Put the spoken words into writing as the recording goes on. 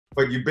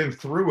but you've been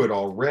through it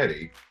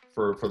already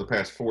for the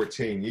past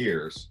 14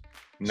 years.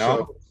 No,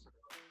 So,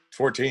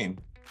 14.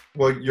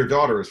 well, your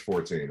daughter is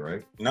 14,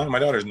 right? No, my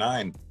daughter's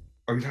 9.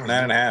 Oh,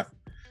 9.5.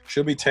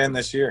 She'll be 10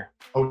 this year.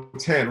 Oh,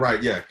 10,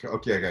 right? Yeah.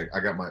 Okay, I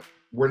got my.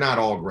 We're not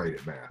all great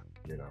at math,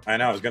 you know. I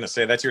know. I was gonna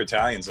say that's your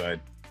Italian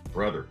side,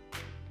 brother.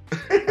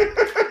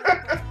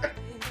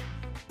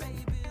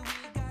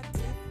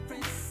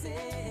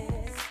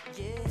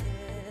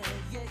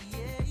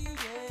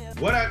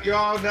 What up,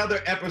 y'all?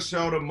 Another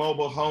episode of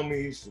Mobile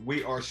Homies.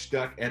 We are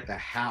stuck at the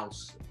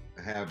house.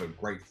 I have a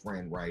great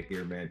friend right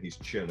here, man. He's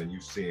chilling.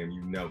 You see him,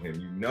 you know him,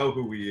 you know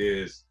who he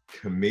is.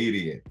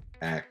 Comedian,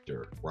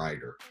 actor,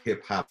 writer,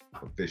 hip-hop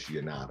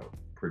aficionado,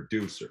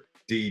 producer,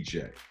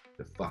 DJ,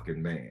 the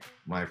fucking man,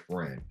 my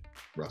friend,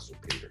 Russell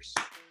Peters.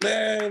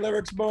 Hey,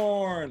 Lyrics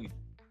Born.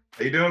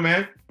 How you doing,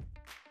 man?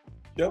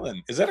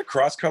 Chilling. Is that a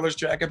cross colors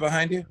jacket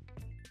behind you?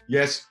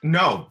 Yes.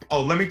 No.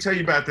 Oh, let me tell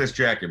you about this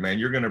jacket, man.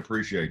 You're going to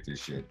appreciate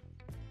this shit.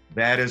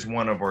 That is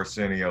one of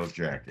Arsenio's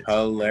jackets.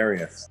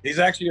 Hilarious. He's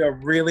actually a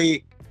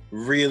really,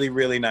 really,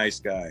 really nice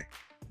guy.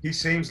 He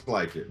seems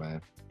like it,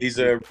 man. He's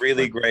a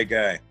really great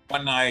guy.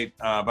 One night,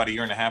 about a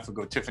year and a half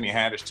ago, Tiffany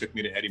Haddish took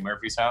me to Eddie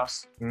Murphy's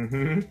house.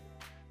 Mm-hmm.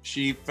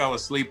 She fell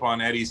asleep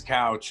on Eddie's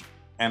couch,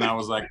 and I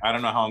was like, I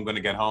don't know how I'm going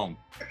to get home.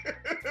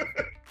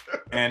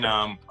 And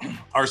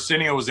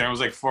Arsenio was there. It was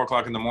like 4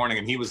 o'clock in the morning,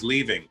 and he was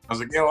leaving. I was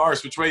like, yo,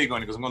 Ars, which way are you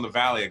going? He goes, I'm going to the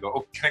valley. I go,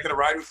 oh, can I get a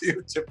ride with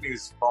you?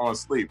 Tiffany's falling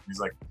asleep. He's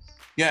like,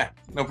 yeah,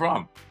 no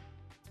problem.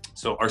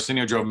 So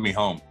Arsenio drove me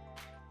home.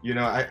 You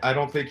know, I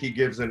don't think he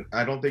gets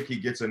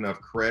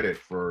enough credit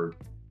for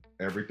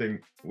everything.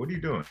 What are you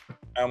doing?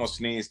 I almost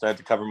sneezed. I had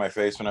to cover my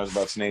face when I was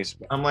about to sneeze.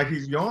 I'm like,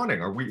 he's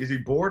yawning. Is he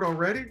bored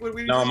already?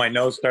 No, my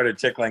nose started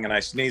tickling, and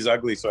I sneeze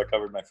ugly, so I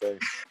covered my face.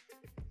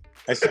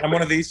 I'm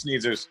one of these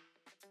sneezers.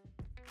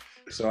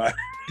 So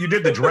You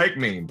did the Drake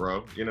meme,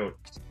 bro. You know.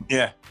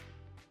 Yeah.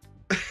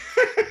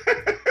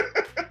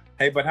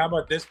 Hey, but how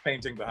about this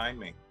painting behind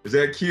me? Is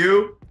that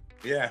Q?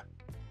 Yeah.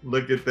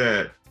 Look at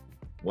that.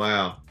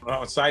 Wow.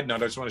 Oh, side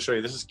note, I just want to show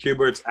you. This is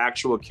Q-Bert's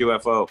actual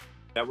QFO.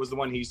 That was the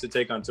one he used to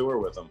take on tour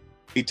with him.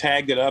 He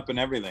tagged it up and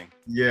everything.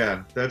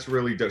 Yeah, that's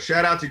really dope.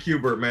 Shout out to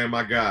Q-Bert, man,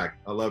 my guy.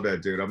 I love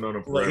that dude. I've known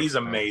him forever. He's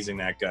amazing,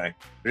 that guy.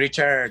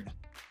 Richard.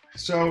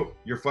 So,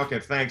 your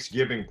fucking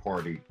Thanksgiving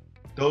party,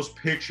 those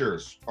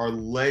pictures are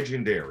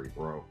legendary,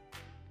 bro.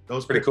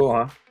 Those Pretty cool,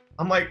 huh?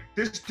 I'm like,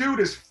 this dude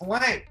is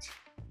flanked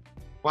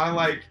by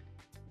like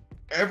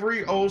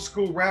every old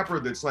school rapper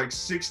that's like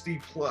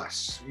 60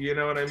 plus, you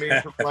know what I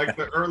mean? From like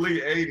the early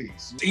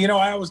 80s. You know,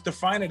 I always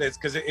define it as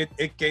because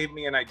it gave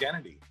me an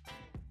identity.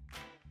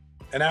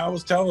 And I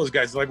always tell those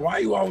guys, like, why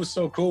are you always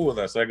so cool with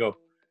us? I go,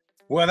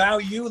 without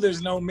you,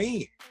 there's no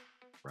me.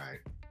 Right.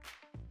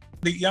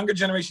 The younger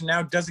generation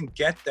now doesn't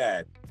get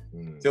that.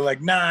 They're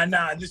like,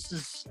 nah, this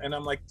is, and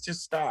I'm like,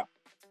 just stop.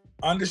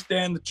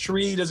 Understand the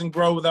tree doesn't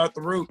grow without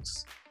the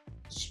roots.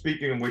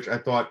 Speaking of which, I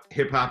thought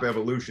Hip Hop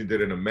Evolution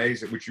did an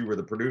amazing, which you were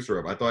the producer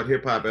of. I thought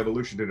Hip Hop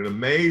Evolution did an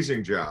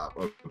amazing job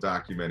of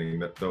documenting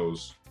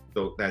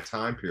that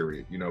time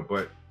period, you know.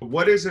 But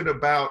what is it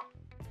about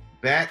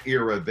that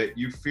era that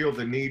you feel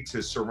the need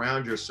to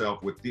surround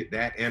yourself with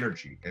that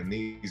energy and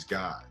these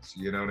guys?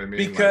 You know what I mean?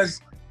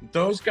 Because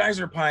those guys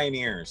are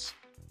pioneers.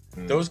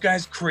 Those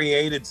guys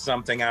created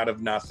something out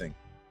of nothing.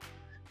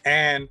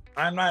 And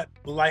I'm not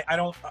like, I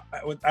don't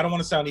want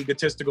to sound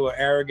egotistical or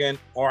arrogant,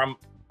 or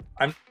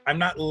I'm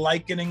not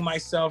likening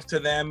myself to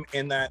them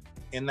in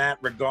that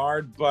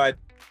regard, but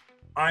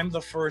I'm the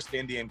first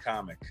Indian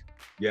comic.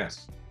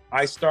 Yes.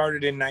 I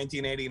started in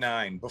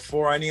 1989,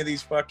 before any of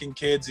these fucking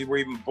kids were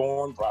even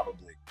born,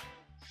 probably.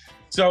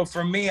 So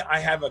for me, I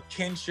have a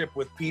kinship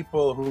with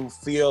people who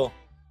feel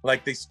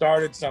like they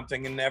started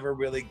something and never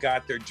really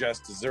got their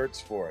just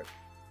desserts for it.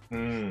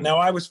 Now,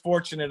 I was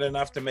fortunate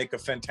enough to make a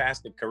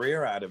fantastic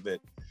career out of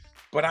it,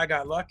 but I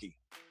got lucky.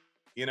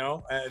 You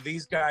know,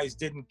 these guys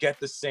didn't get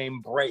the same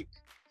break,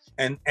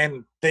 and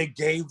they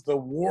gave the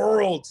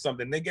world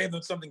something. They gave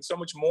them something so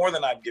much more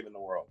than I've given the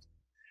world.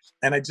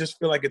 And I just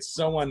feel like it's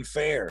so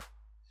unfair.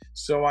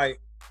 So I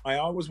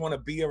always want to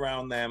be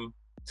around them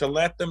to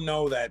let them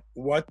know that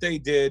what they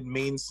did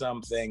means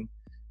something,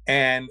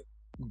 and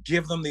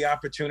give them the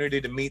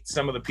opportunity to meet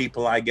some of the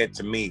people I get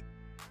to meet.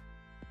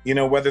 You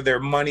know, whether they're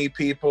money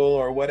people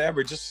or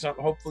whatever, just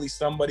hopefully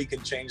somebody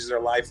can change their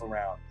life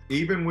around.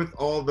 Even with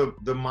all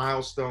the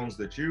milestones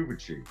that you've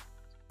achieved,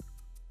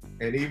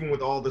 and even with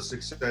all the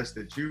success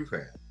that you've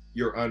had,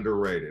 you're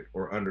underrated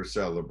or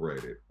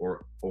under-celebrated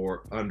or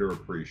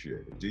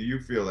underappreciated. Do you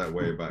feel that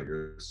way about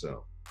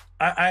yourself?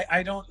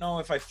 I don't know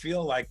if I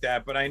feel like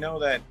that, but I know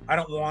that I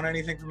don't want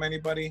anything from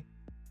anybody,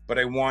 but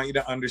I want you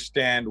to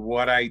understand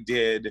what I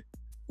did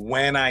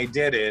when I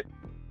did it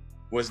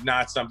was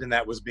not something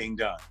that was being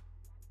done.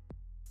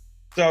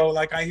 So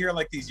like I hear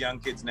like these young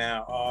kids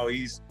now, oh,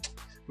 he's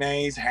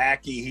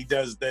hacky, he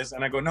does this.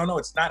 And I go, no,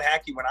 it's not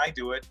hacky when I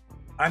do it.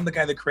 I'm the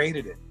guy that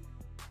created it.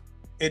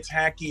 It's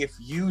hacky if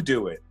you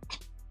do it.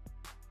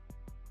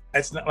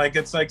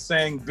 It's like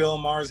saying Bill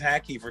Maher's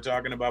hacky for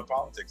talking about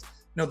politics.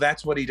 No,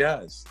 that's what he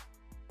does.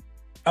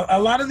 A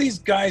lot of these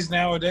guys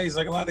nowadays,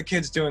 like a lot of the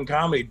kids doing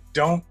comedy,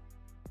 don't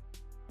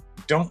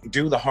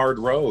do the hard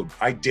road.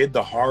 I did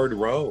the hard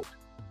road.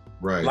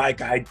 Right.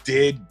 Like I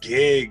did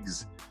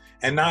gigs,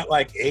 and not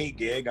like a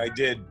gig. I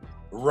did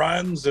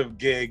runs of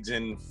gigs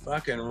in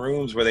fucking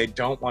rooms where they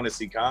don't want to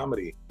see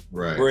comedy.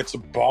 Right. Where it's a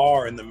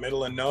bar in the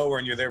middle of nowhere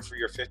and you're there for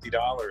your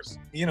 $50.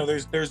 You know,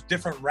 there's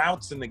different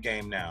routes in the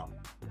game now.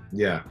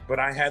 Yeah. But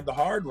I had the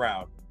hard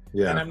route.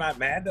 Yeah. And I'm not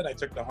mad that I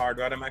took the hard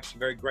route. I'm actually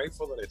very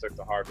grateful that I took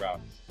the hard route.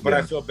 But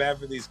I feel bad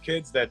for these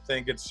kids that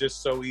think it's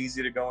just so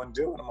easy to go and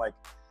do it. I'm like,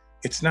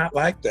 it's not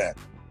like that.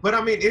 But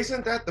I mean,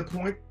 isn't that the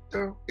point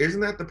though?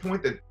 Isn't that the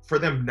point, that for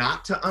them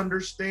not to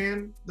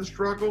understand the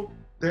struggle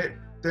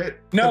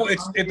No,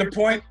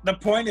 the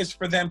point is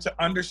for them to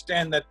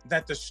understand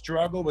that the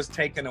struggle was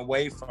taken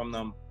away from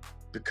them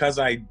because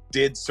I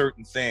did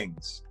certain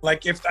things.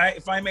 Like if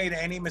I made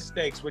any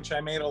mistakes, which I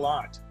made a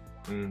lot,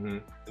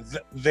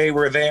 they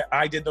were there.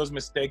 I did those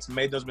mistakes,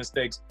 made those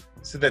mistakes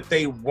so that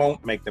they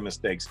won't make the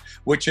mistakes,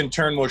 which in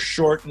turn will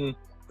shorten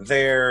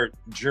their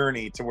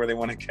journey to where they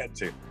want to get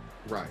to.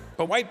 Right.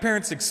 But white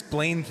parents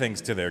explain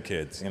things to their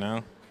kids, you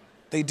know?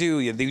 They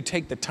do. They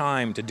take the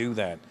time to do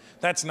that.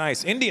 That's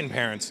nice. Indian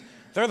parents,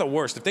 they're the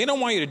worst. If they don't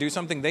want you to do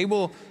something, they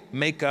will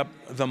make up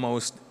the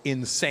most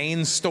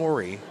insane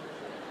story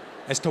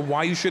as to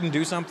why you shouldn't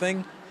do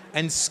something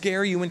and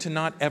scare you into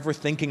not ever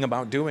thinking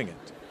about doing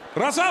it.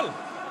 Russell!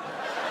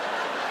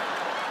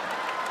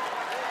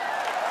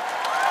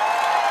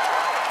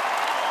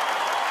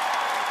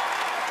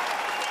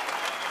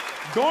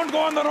 Don't go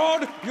on the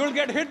road. You'll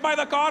get hit by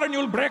the car and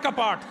you'll break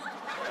apart.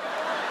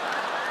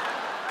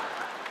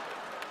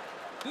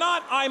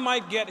 Not I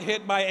might get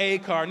hit by a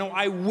car. No,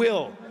 I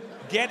will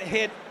get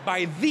hit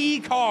by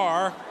the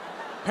car.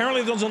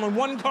 Apparently there's only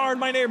one car in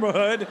my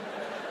neighborhood,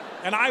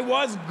 and I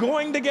was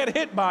going to get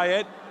hit by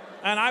it,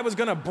 and I was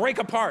gonna break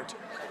apart.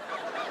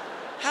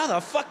 How the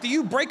fuck do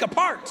you break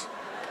apart?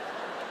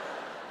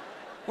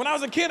 When I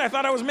was a kid, I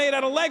thought I was made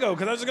out of Lego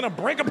because I was gonna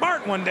break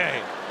apart one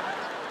day.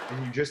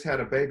 And you just had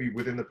a baby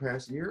within the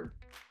past year?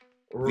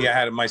 Or... Yeah, I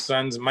had my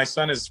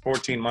son is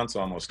 14 months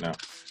almost now.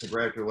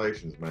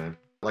 Congratulations, man.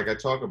 Like I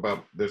talk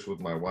about this with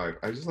my wife.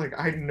 I just like,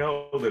 I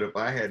know that if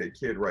I had a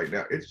kid right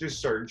now, it's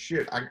just certain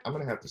shit. I'm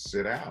gonna have to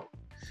sit out.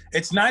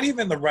 It's not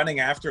even the running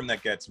after him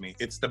that gets me.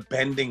 It's the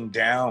bending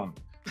down.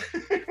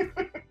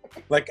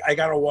 Like I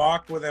gotta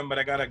walk with him, but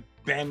I gotta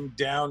bend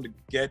down to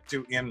get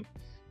to him.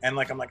 And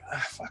like, I'm like,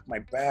 fuck my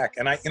back.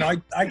 And I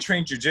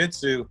train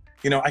jujitsu.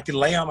 You know, I can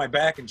lay on my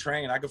back and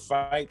train. I could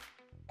fight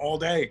all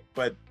day,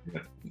 but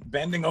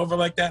bending over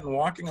like that and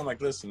walking, I'm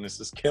like, listen, this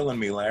is killing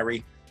me,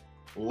 Larry.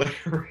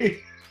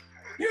 Larry?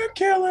 You're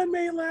killing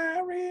me,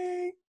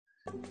 Larry.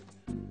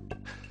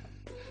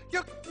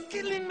 You're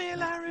killing me,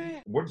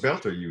 Larry. What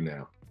belt are you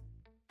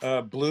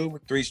now? Blue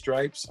with 3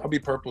 stripes. I'll be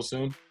purple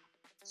soon.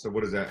 So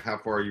what is that? How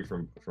far are you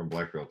from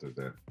black belt is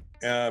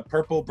that?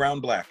 Purple, brown,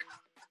 black.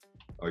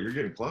 Oh, you're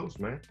getting close,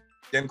 man.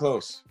 Getting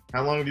close.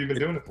 How long have you been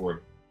doing it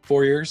for?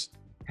 4 years.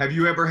 Have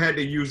you ever had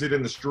to use it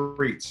in the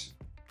streets?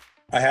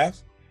 I have.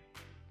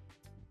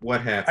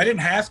 What happened? I didn't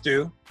have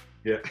to.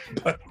 Yeah.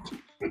 But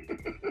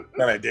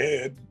I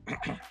did.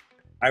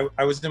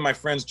 I was in my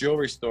friend's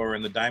jewelry store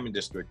in the Diamond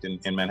District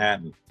in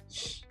Manhattan.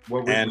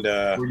 What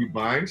were you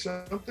buying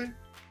something?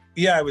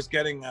 Yeah, I was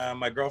getting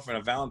my girlfriend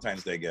a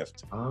Valentine's Day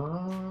gift.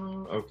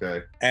 Oh,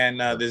 okay. And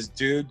this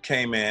dude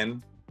came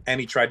in and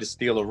he tried to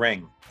steal a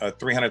ring, a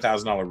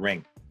 $300,000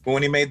 ring. But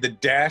when he made the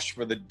dash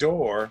for the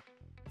door,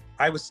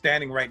 I was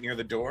standing right near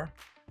the door.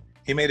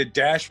 He made a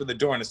dash for the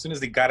door, and as soon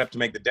as he got up to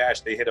make the dash,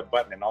 they hit a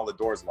button and all the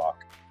doors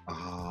lock.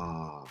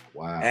 Oh,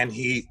 wow. And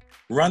he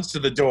runs to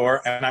the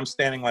door, and I'm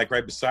standing like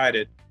right beside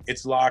it.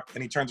 It's locked,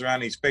 and he turns around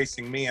and he's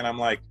facing me, and I'm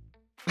like,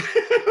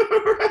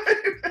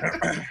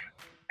 right.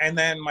 And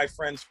then my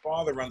friend's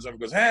father runs over and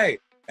goes, hey,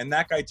 and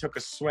that guy took a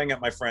swing at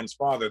my friend's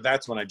father.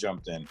 That's when I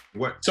jumped in.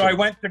 What? So I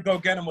went to go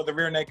get him with a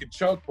rear naked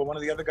choke, but one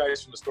of the other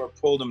guys from the store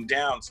pulled him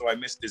down, so I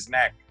missed his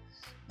neck.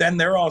 Then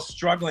they're all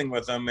struggling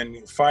with him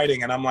and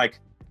fighting, and I'm like,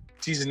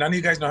 Jesus, none of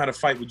you guys know how to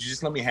fight. Would you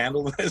just let me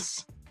handle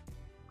this?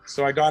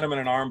 So I got him in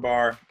an arm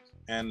bar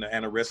and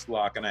a wrist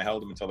lock, and I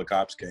held him until the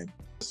cops came.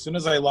 As soon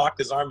as I locked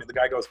his arm, the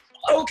guy goes,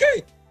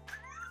 okay.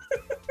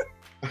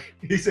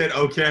 He said,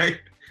 okay.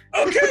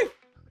 Okay.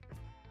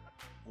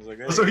 I was like,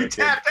 hey, so he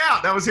okay. tapped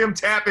out. That was him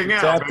tapping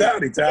out.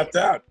 He tapped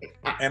out.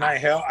 And I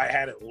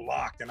had it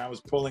locked, and I was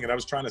pulling it. I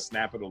was trying to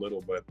snap it a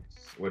little bit.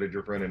 What did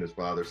your friend and his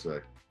father say?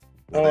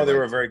 They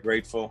were very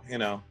grateful. You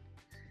know,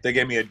 they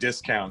gave me a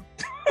discount.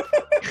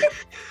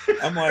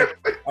 I'm like,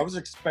 I was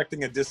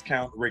expecting a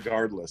discount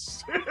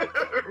regardless.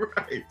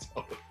 Right.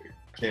 Totally.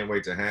 Can't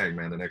wait to hang,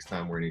 man, the next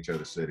time we're in each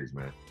other's cities,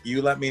 man.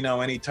 You let me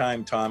know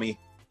anytime, Tommy.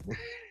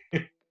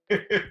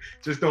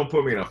 Just don't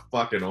put me in a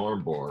fucking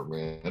armbar,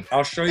 man.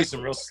 I'll show you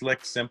some real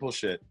slick, simple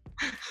shit.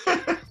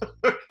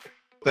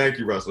 Thank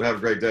you, Russell. Have a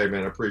great day,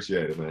 man. I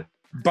appreciate it, man.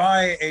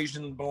 Bye,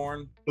 Asian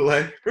born.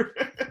 Later.